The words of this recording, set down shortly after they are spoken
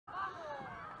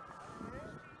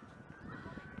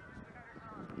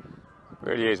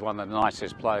Really is one of the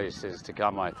nicest places to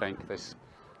come, I think, this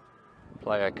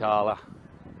Playa Cala.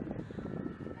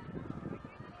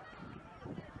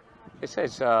 It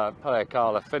says Playa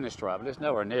Cala Finestrat, but it's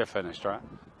nowhere near Finestrat.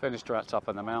 Finestrat's up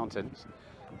in the mountains.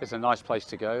 It's a nice place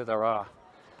to go.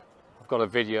 I've got a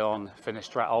video on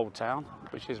Finestrat Old Town,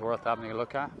 which is worth having a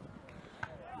look at.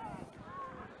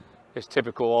 It's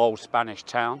typical old Spanish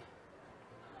town.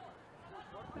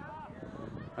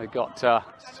 They've got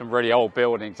some really old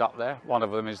buildings up there. One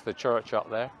of them is the church up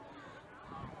there.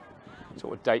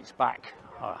 Sort of dates back,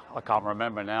 I can't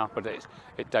remember now, but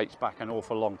it dates back an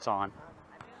awful long time.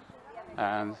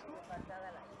 And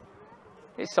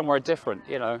it's somewhere different,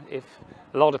 you know. If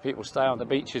a lot of people stay on the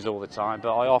beaches all the time,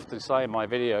 but I often say in my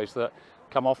videos that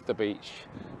come off the beach,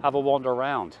 have a wander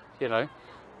around, you know,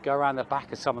 go around the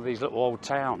back of some of these little old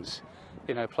towns,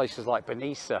 you know, places like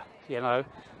Benidorm, you know.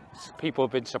 People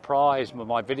have been surprised with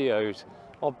my videos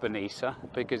of Benidorm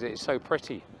because it's so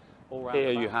pretty.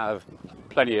 Here you have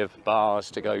plenty of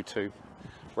bars to go to,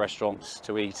 restaurants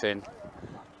to eat in.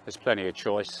 There's plenty of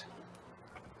choice.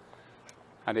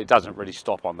 And it doesn't really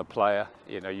stop on the playa.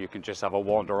 You know, you can just have a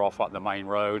wander off up the main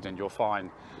road and you'll find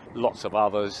lots of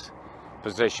others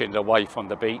positioned away from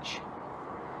the beach.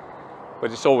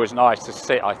 But it's always nice to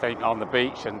sit, I think, on the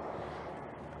beach and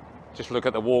just look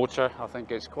at the water. I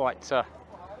think it's quite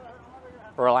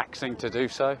relaxing to do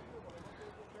so.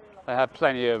 They have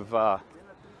plenty of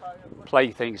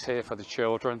playthings here for the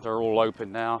children. They're all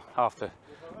open now after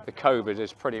the COVID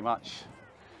is pretty much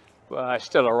it's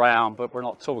still around, but we're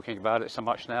not talking about it so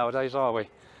much nowadays, are we?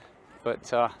 But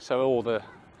so all the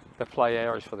play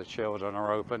areas for the children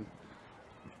are open.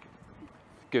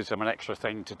 Gives them an extra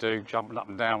thing to do, jumping up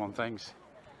and down on things.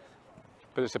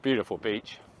 But it's a beautiful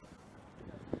beach.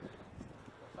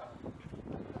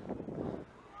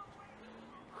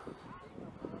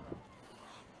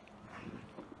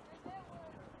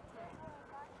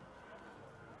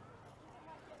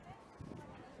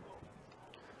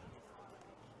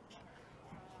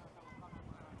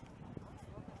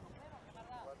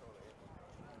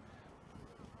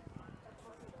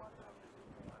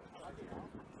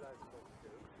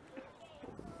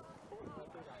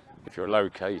 If you're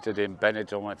located in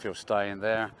Benidorm, if you're staying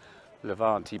there,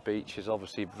 Levante Beach is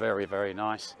obviously very, very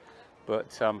nice.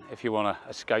 But if you want to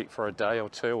escape for a day or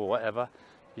two or whatever,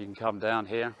 you can come down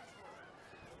here.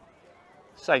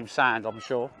 Same sand, I'm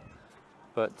sure,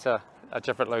 but a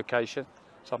different location.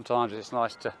 Sometimes it's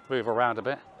nice to move around a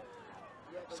bit.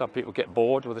 Some people get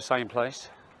bored with the same place.